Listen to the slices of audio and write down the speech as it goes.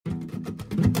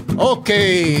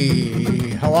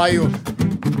Okay, how are you?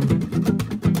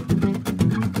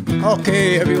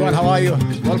 Okay, everyone, how are you?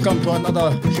 Welcome to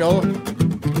another show,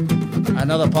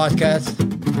 another podcast.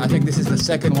 I think this is the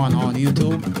second one on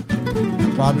YouTube,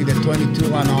 probably the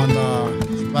 22 one on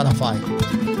Spotify.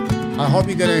 I hope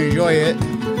you're going to enjoy it.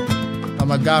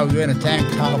 I'm a guy wearing a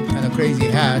tank top and a crazy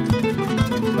hat,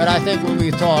 but I think when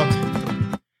we talk,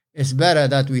 it's better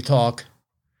that we talk.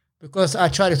 Because I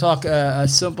try to talk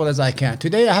as simple as I can.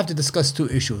 Today I have to discuss two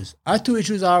issues. Our two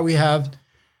issues are we have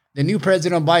the new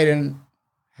President Biden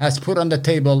has put on the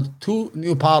table two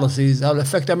new policies that will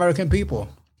affect American people.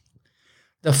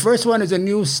 The first one is a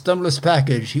new stimulus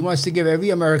package. He wants to give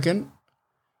every American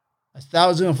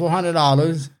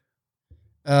 $1,400.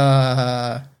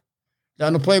 The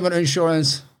unemployment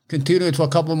insurance continued for a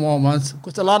couple more months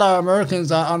because a lot of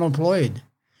Americans are unemployed.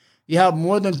 You have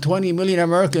more than 20 million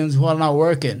Americans who are not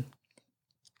working.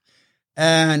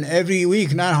 And every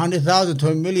week, 900,000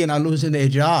 to a million are losing their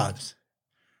jobs.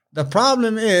 The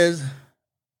problem is,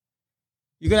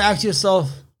 you're going to ask yourself,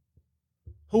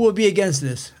 who will be against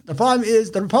this? The problem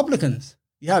is the Republicans.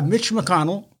 You have Mitch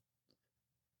McConnell.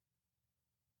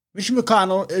 Mitch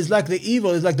McConnell is like the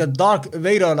evil, is like the Darth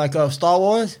Vader, like of Star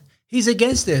Wars. He's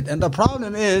against it. And the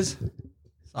problem is,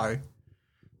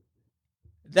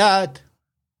 that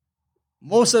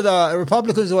most of the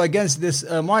Republicans who are against this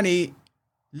money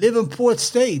live in poor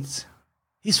states.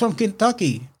 He's from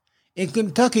Kentucky. In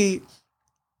Kentucky,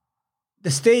 the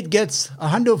state gets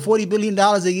 $140 billion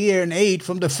a year in aid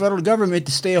from the federal government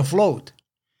to stay afloat.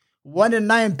 1 in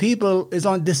 9 people is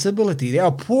on disability. There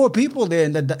are poor people there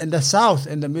in the South,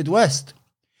 in the Midwest.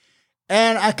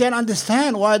 And I can't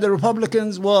understand why the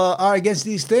Republicans are against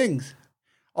these things.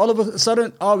 All of a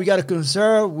sudden, we got to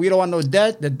conserve. We don't want no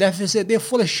debt, the deficit. They're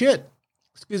full of shit.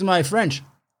 Excuse my French.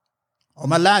 Or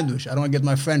my language. I don't want to get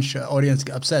my French audience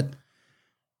upset.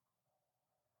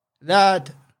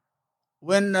 That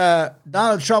when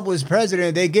Donald Trump was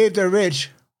president, they gave the rich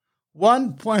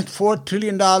 $1.4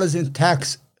 trillion in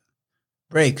tax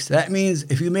breaks. That means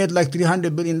if you made like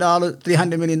 $300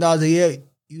 million a year,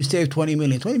 you saved $20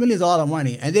 million. $20 million is a lot of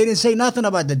money. And they didn't say nothing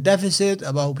about the deficit,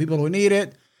 about people who need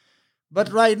it.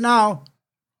 But right now,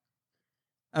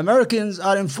 Americans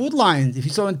are in food lines. If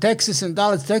you saw in Texas, in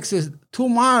Dallas, Texas, 2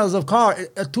 miles of car,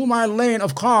 a 2-mile lane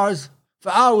of cars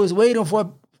for hours waiting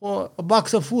for a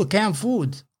box of food, canned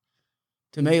foods,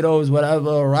 tomatoes,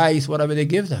 whatever, rice, whatever they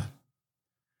give them.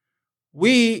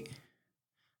 We,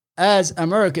 as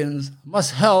Americans,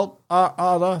 must help our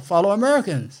other fellow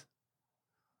Americans.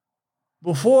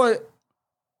 Before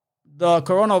the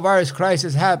coronavirus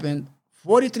crisis happened,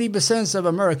 43% of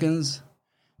Americans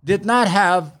did not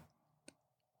have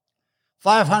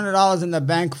 $500 in the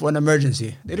bank for an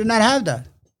emergency. They did not have that.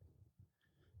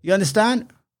 You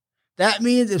understand? That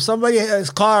means if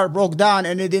somebody's car broke down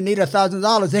and they need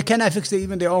 $1,000, they cannot fix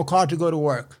even their own car to go to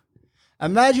work.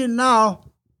 Imagine now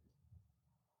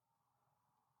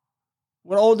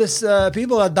when all this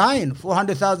people are dying.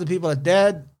 400,000 people are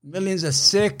dead. Millions are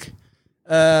sick.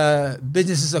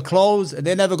 Businesses are closed.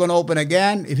 They're never going to open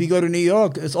again. If you go to New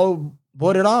York, it's all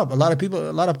boarded up. A lot of people,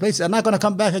 a lot of places are not going to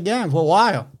come back again for a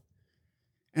while.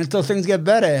 Until things get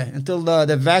better, until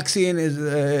the vaccine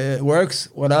works,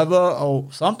 whatever,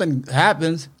 or something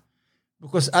happens.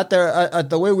 Because at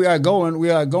the way we are going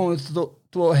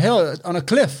to a hill, on a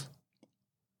cliff.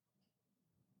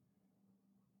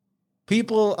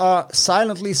 People are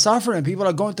silently suffering. People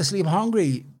are going to sleep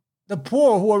hungry. The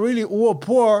poor who are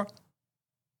poor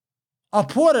are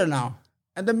poorer now.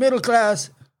 And the middle class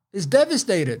is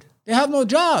devastated. They have no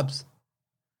jobs.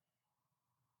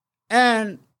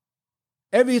 And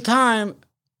every time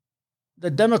the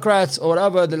Democrats or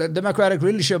whatever, the Democratic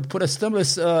leadership put a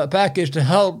stimulus package to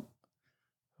help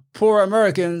poor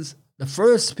Americans, the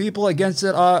first people against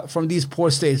it are from these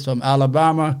poor states, from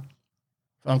Alabama,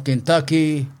 from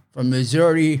Kentucky, from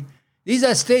Missouri. These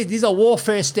are states, these are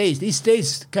welfare states. These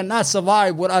states cannot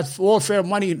survive without welfare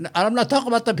money. And I'm not talking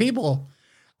about the people.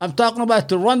 I'm talking about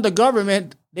to run the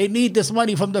government, they need this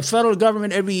money from the federal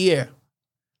government every year.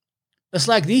 It's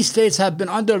like these states have been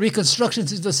under reconstruction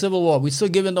since the Civil War. We're still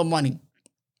giving them money.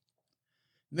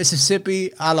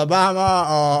 Mississippi,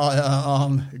 Alabama,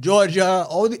 Georgia,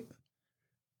 all the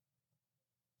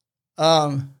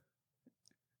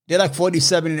they're like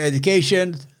 47 in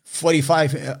education,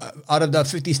 45 out of the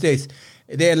 50 states.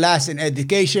 They're last in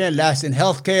education, last in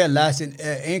healthcare, last in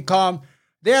income.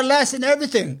 They're last in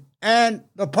everything. And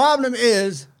the problem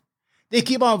is they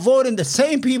keep on voting the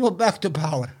same people back to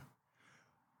power.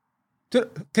 To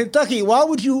Kentucky, why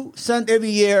would you send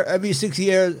every 6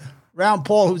 years, Rand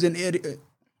Paul, who's an idiot?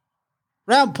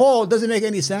 Rand Paul doesn't make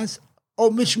any sense. Oh,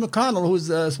 Mitch McConnell, who's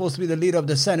supposed to be the leader of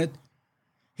the Senate,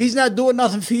 he's not doing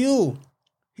nothing for you.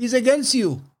 He's against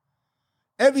you.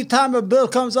 Every time a bill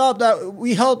comes up that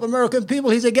we help American people,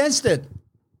 he's against it.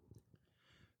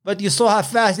 But you saw how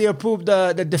fast they approved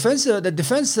the defense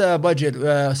budget,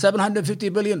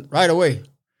 $750 billion right away.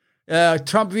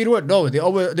 Trump vetoed it? No, they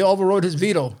overrode his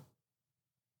veto.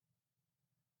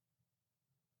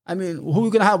 I mean, who are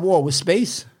we going to have war with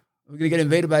space? We're going to get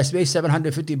invaded by space,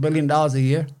 $750 billion a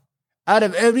year. Out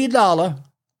of every dollar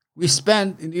we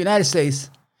spend in the United States,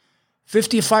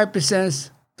 55%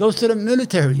 goes to the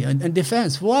military and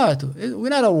defense. What? We're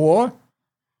not at war.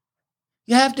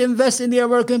 You have to invest in the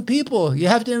American people. You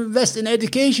have to invest in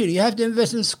education. You have to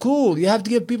invest in school. You have to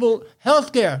give people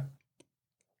health care.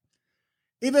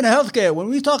 Even health care, when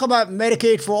we talk about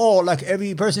Medicaid for all, like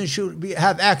every person should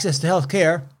have access to health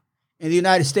care in the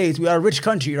United States, we are a rich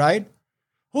country, right?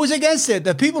 Who's against it?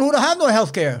 The people who don't have no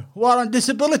health care, who are on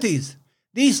disabilities.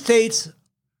 These states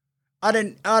are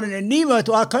an enema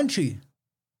to our country.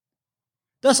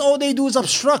 That's all they do is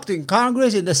obstructing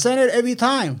Congress and the Senate every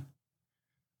time.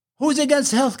 Who's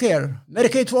against healthcare?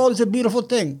 Medicaid for all is a beautiful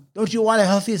thing. Don't you want a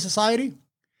healthy society?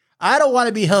 I don't want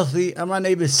to be healthy and my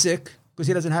neighbor's sick because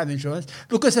he doesn't have insurance.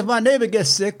 Because if my neighbor gets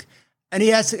sick and he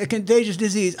has a contagious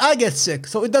disease, I get sick.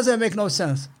 So it doesn't make no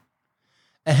sense.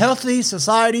 A healthy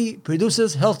society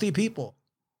produces healthy people.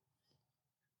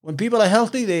 When people are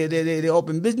healthy, they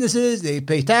open businesses, they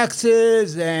pay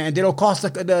taxes, and they don't cost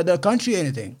the country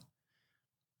anything.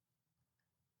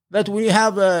 But we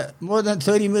have more than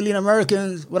 30 million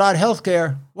Americans without health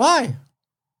care. Why?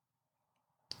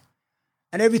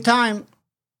 And every time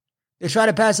they try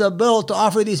to pass a bill to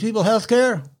offer these people health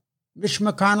care, Mitch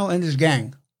McConnell and his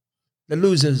gang, the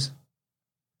losers,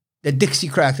 the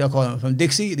Dixiecrats, they'll call them. From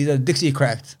Dixie, these are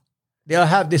Dixiecrats.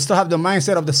 They still have the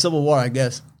mindset of the Civil War, I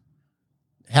guess.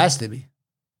 It has to be.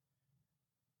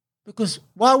 Because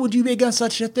why would you be against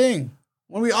such a thing?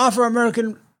 When we offer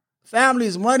American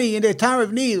families money in their time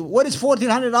of need, what is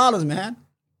 $1,400, man?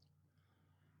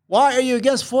 Why are you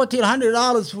against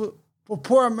 $1,400 for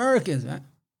poor Americans, man?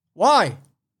 Why?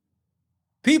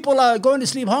 People are going to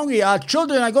sleep hungry. Our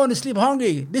children are going to sleep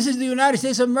hungry. This is the United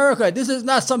States of America. This is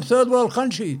not some third world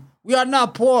country. We are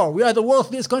not poor. We are the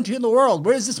wealthiest country in the world.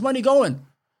 Where is this money going?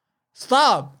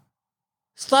 Stop.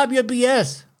 Stop your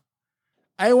BS.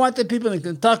 I want the people in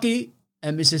Kentucky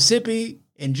and Mississippi,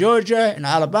 in Georgia, in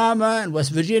Alabama, and West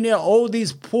Virginia, all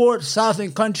these poor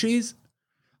southern countries,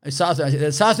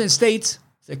 southern states,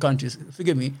 say countries,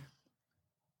 forgive me,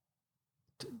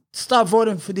 stop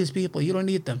voting for these people. You don't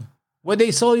need them. What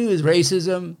they sold you is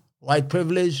racism, white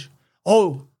privilege.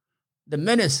 Oh, the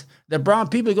menace, the brown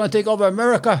people are going to take over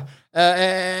America,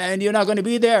 and you're not going to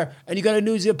be there, and you're going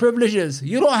to lose your privileges.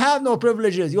 You don't have no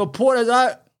privileges. You're poor as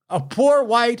a poor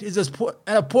white is as poor,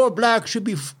 and a poor black should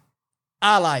be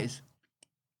allies.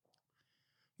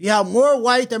 You have more poor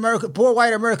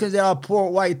white Americans than are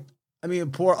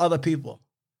poor other people.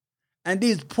 And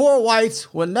these poor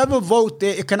whites will never vote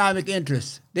their economic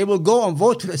interests. They will go and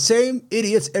vote for the same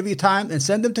idiots every time and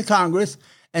send them to Congress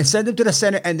and send them to the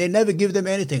Senate, and they never give them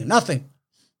anything, nothing.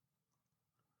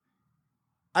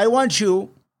 I want you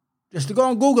just to go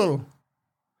on Google.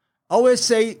 Always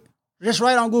say, just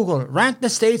write on Google, rank the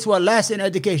states who are last in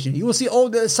education. You will see all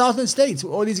the southern states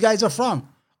where all these guys are from.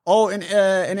 All in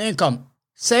income,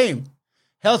 same.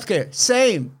 Healthcare,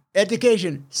 same.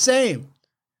 Education, same.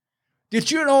 Did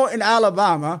you know in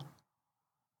Alabama,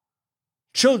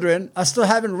 children are still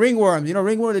having ringworm? You know,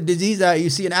 ringworm, the disease that you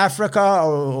see in Africa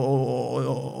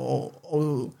or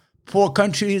poor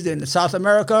countries in South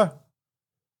America.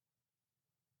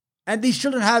 And these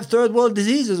children have third world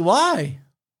diseases. Why?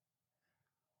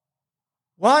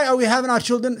 Why are we having our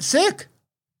children sick?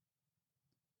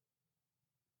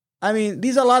 I mean,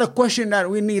 these are a lot of questions that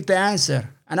we need to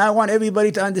answer. And I want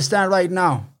everybody to understand right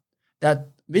now that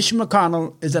Mitch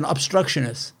McConnell is an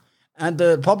obstructionist. And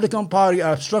the Republican Party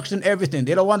are obstructing everything.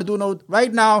 They don't want to do no...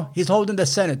 Right now, he's holding the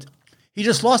Senate. He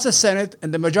just lost the Senate,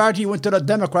 and the majority went to the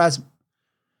Democrats.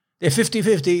 They're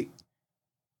 50-50.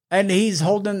 And he's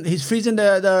freezing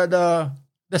the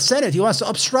Senate. He wants to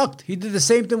obstruct. He did the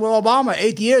same thing with Obama.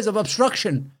 8 years of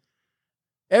obstruction.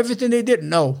 Everything they did,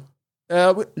 no.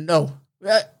 No. No.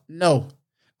 No.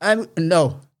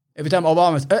 Every time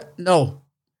Obama's, no.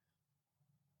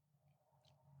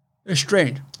 It's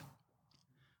strange.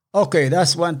 Okay,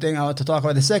 that's one thing I want to talk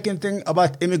about. The second thing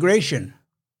about immigration.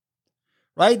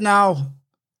 Right now,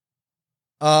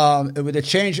 with the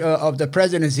change of the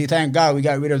presidency, thank God we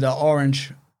got rid of the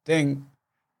orange thing.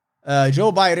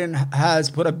 Joe Biden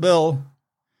has put a bill,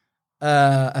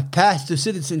 a path to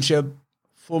citizenship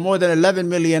for more than 11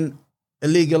 million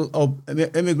illegal or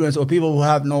immigrants or people who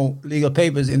have no legal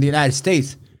papers in the United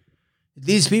States.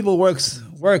 These people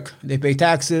work. They pay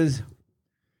taxes.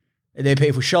 They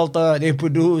pay for shelter. They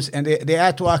produce, and they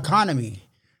add to our economy.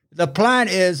 The plan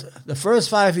is the first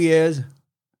 5 years,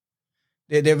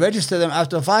 they register them.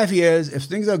 After 5 years, if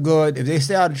things are good, if they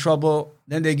stay out of trouble,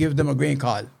 then they give them a green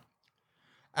card.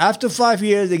 After 5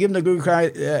 years, they give them the green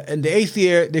card. In the 8th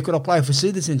year, they could apply for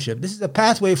citizenship. This is a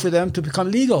pathway for them to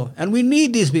become legal. And we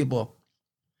need these people.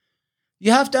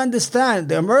 You have to understand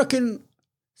the American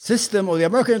system or the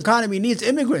American economy needs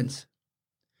immigrants.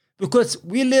 Because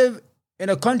we live in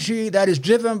a country that is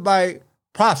driven by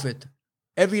profit.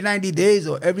 Every 90 days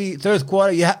or every third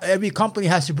quarter, every company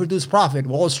has to produce profit,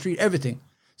 Wall Street, everything.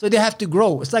 So they have to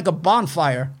grow. It's like a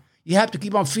bonfire. You have to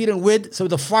keep on feeding wood so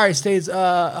the fire stays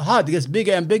hot. It gets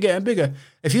bigger and bigger and bigger.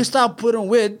 If you stop putting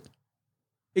wood,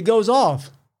 it goes off.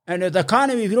 And the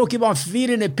economy, if you don't keep on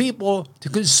feeding the people to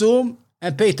consume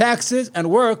and pay taxes and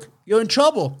work, you're in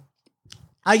trouble.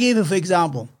 I give you for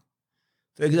example.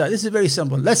 This is very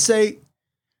simple. Let's say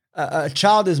a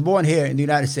child is born here in the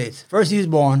United States. First he's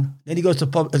born, then he goes to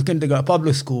kindergarten,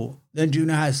 public school, then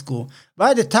junior high school.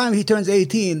 By the time he turns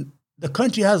 18, the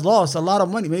country has lost a lot of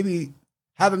money, maybe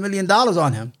 $500,000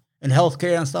 on him in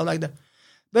healthcare and stuff like that.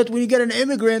 But when you get an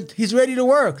immigrant, he's ready to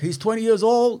work. He's 20 years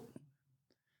old.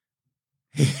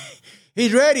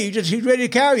 He's ready. He's ready to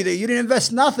carry that. You didn't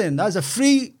invest nothing. That's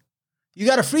you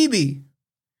got a freebie.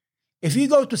 If you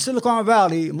go to Silicon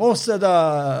Valley, most of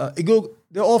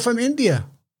they're all from India.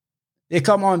 They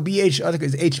come on I think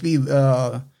it's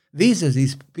HB visas.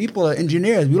 These people are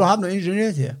engineers. We don't have no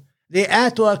engineers here. They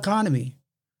add to our economy.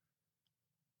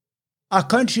 Our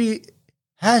country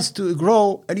has to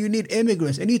grow, and you need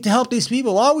immigrants. And you need to help these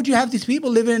people. Why would you have these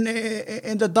people living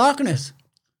in the darkness?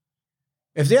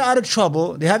 If they're out of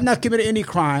trouble, they have not committed any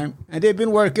crime, and they've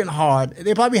been working hard,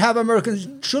 they probably have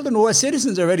American children who are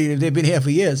citizens already if they've been here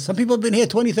for years. Some people have been here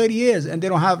 20, 30 years, and they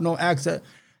don't have no access.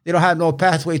 They don't have no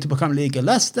pathway to become legal.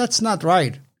 That's not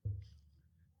right.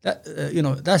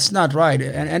 That's not right,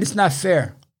 and it's not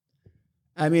fair.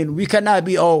 I mean, we cannot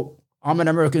be, I'm an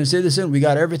American citizen. We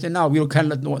got everything now. We don't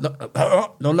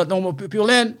let no more people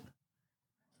in.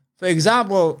 For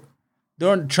example,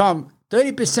 during Trump,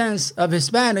 30% of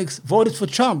Hispanics voted for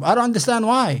Trump. I don't understand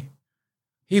why.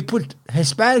 He put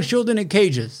Hispanic children in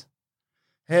cages.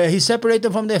 He separated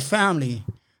them from their family.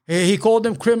 He called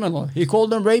them criminal. He called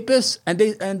them rapists.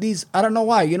 And these, I don't know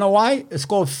why. You know why? It's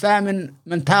called famine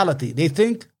mentality. They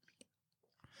think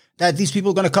that these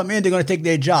people are going to come in, they're going to take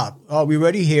their job. We're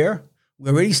already here.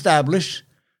 We're already established.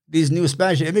 These new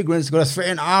Spanish immigrants are going to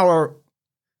threaten our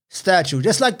statue,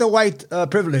 just like the white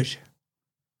privilege.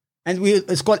 And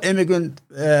it's called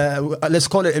let's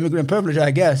call it immigrant privilege,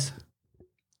 I guess.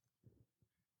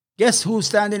 Guess who's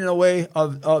standing in the way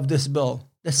of this bill?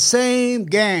 The same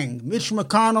gang, Mitch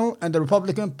McConnell and the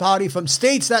Republican Party from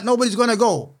states that nobody's going to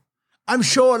go. I'm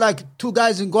sure like two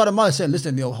guys in Guatemala said,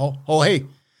 listen, hey,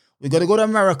 we're going to go to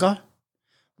America.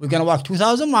 We're going to walk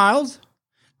 2,000 miles.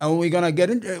 And we're going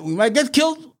to we might get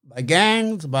killed by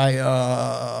gangs, by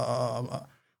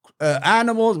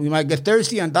animals. We might get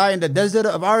thirsty and die in the desert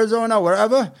of Arizona,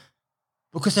 wherever.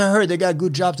 Because I heard they got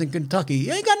good jobs in Kentucky.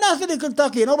 You ain't got nothing in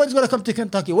Kentucky. Nobody's going to come to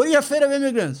Kentucky. What are you afraid of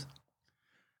immigrants?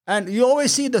 And you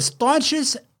always see the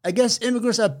staunchest against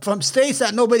immigrants are from states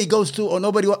that nobody goes to or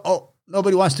nobody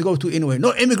wants to go to anyway.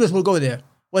 No immigrants will go there.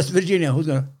 West Virginia, who's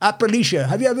going to? Appalachia.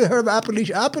 Have you ever heard of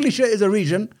Appalachia? Appalachia is a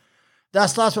region that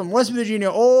starts from West Virginia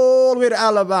all the way to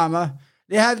Alabama.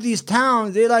 They have these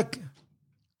towns. They're like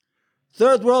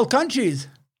third world countries.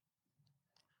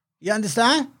 You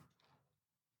understand?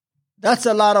 That's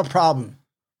a lot of problem.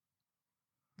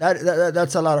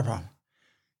 That's a lot of problem.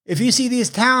 If you see these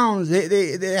towns,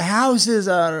 their houses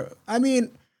are,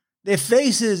 their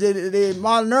faces, they're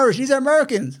malnourished. These are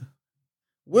Americans.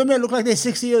 Women look like they're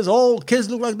 60 years old. Kids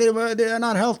look like they're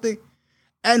not healthy.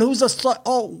 And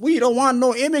we don't want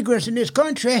no immigrants in this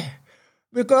country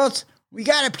because we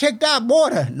got to protect our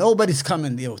border. Nobody's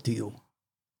coming there to you.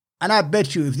 And I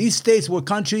bet you if these states were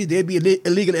countries, there'd be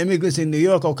illegal immigrants in New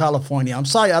York or California. I'm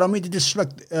sorry, I don't mean to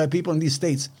disrespect people in these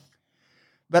states.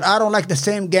 But I don't like the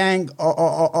same gang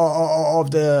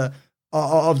of the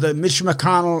Mitch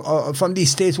McConnell from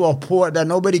these states who are poor that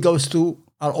nobody goes to,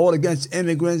 are all against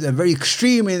immigrants and very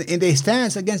extreme in their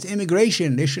stance against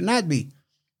immigration. They should not be.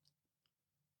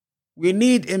 We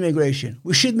need immigration.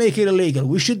 We should make it illegal.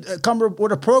 We should come up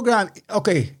with a program.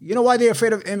 Okay, you know why they're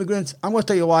afraid of immigrants? I'm going to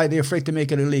tell you why they're afraid to make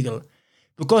it illegal.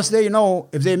 Because they know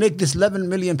if they make this 11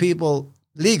 million people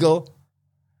legal,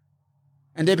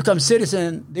 and they become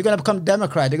citizen, they're going to become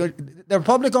Democrat. The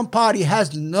Republican Party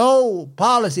has no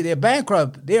policy. They're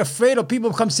bankrupt. They're afraid of people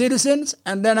become citizens,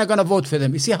 and they're not going to vote for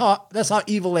them. You see that's how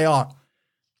evil they are.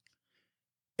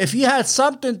 If you had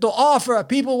something to offer,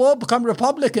 people will become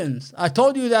Republicans. I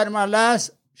told you that in my last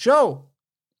show.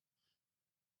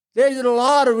 There's a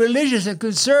lot of religious and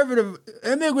conservative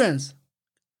immigrants.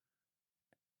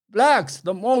 Blacks,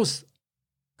 the most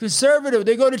conservative.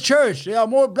 They go to church. There are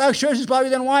more black churches probably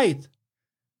than white.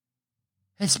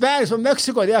 Hispanics from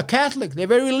Mexico, they are Catholic. They're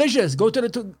very religious. Go to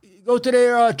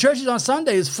their churches on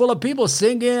Sunday. It's full of people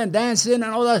singing and dancing and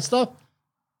all that stuff.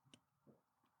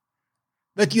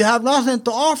 But you have nothing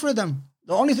to offer them.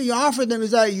 The only thing you offer them is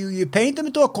that you paint them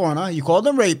into a corner. You call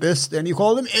them rapists and you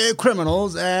call them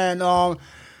criminals and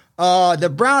the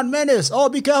brown menace. Oh,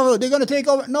 be careful! They're going to take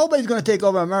over. Nobody's going to take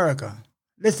over America.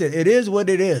 Listen, it is what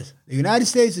it is. The United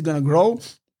States is going to grow.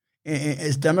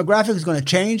 Its demographic is going to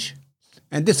change.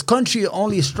 And this country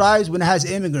only strives when it has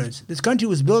immigrants. This country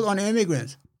was built on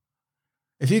immigrants.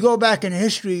 If you go back in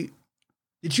history,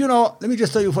 did you know, let me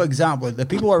just tell you, for example, the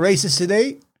people who are racist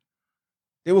today,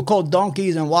 they were called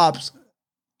donkeys and wops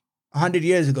 100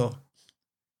 years ago.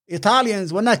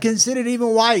 Italians were not considered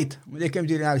even white when they came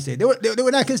to the United States. They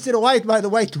were not considered white by the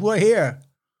whites who were here.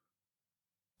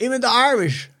 Even the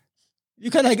Irish.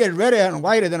 You cannot get redder and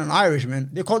whiter than an Irishman.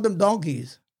 They called them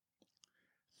donkeys.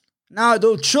 Now,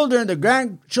 those children, the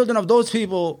grandchildren of those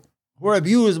people who were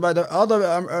abused by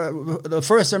the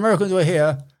first Americans who were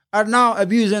here, are now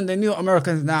abusing the new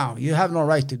Americans now. You have no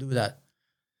right to do that.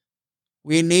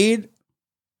 We need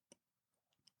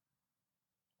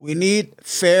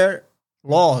fair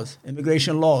laws,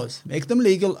 immigration laws. Make them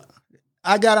legal.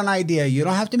 I got an idea. You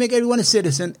don't have to make everyone a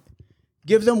citizen.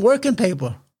 Give them working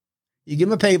paper. You give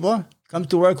him a paper, comes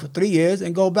to work for 3 years,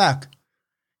 and go back.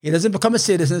 He doesn't become a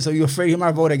citizen, so you're afraid he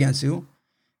might vote against you.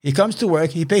 He comes to work,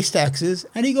 he pays taxes,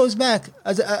 and he goes back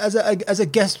as a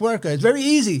guest worker. It's very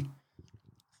easy.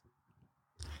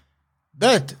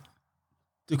 But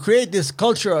to create this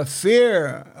culture of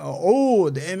fear,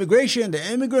 the immigration, the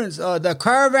immigrants, the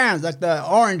caravans, like the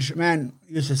orange man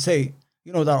used to say.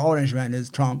 You know that orange man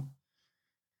is Trump.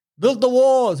 Build the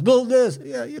walls, build this.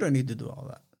 Yeah, you don't need to do all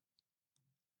that.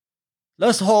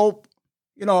 Let's hope.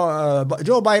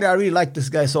 Joe Biden, I really like this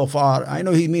guy so far. I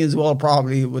know he means well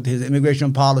probably with his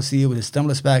immigration policy, with his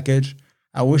stimulus package.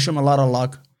 I wish him a lot of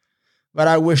luck. But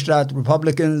I wish that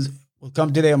Republicans will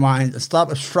come to their minds and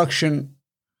stop obstruction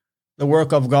the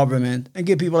work of government and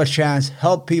give people a chance,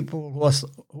 help people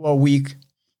who are weak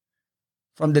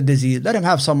from the disease. Let them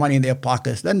have some money in their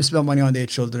pockets. Let them spend money on their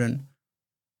children.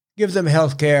 Give them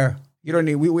health care. You don't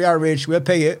need, we are rich, we'll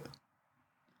pay it.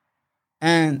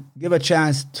 And give a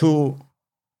chance to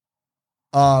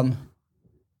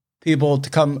people to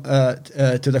come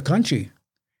to the country.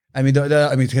 To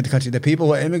the country. The people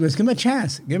who are immigrants, give them a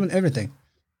chance. Give them everything.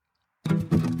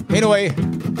 Anyway,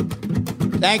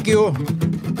 thank you.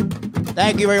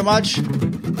 Thank you very much.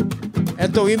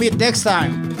 Until we meet next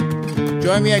time,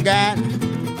 join me again.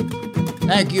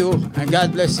 Thank you, and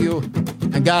God bless you,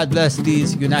 and God bless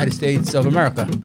these United States of America.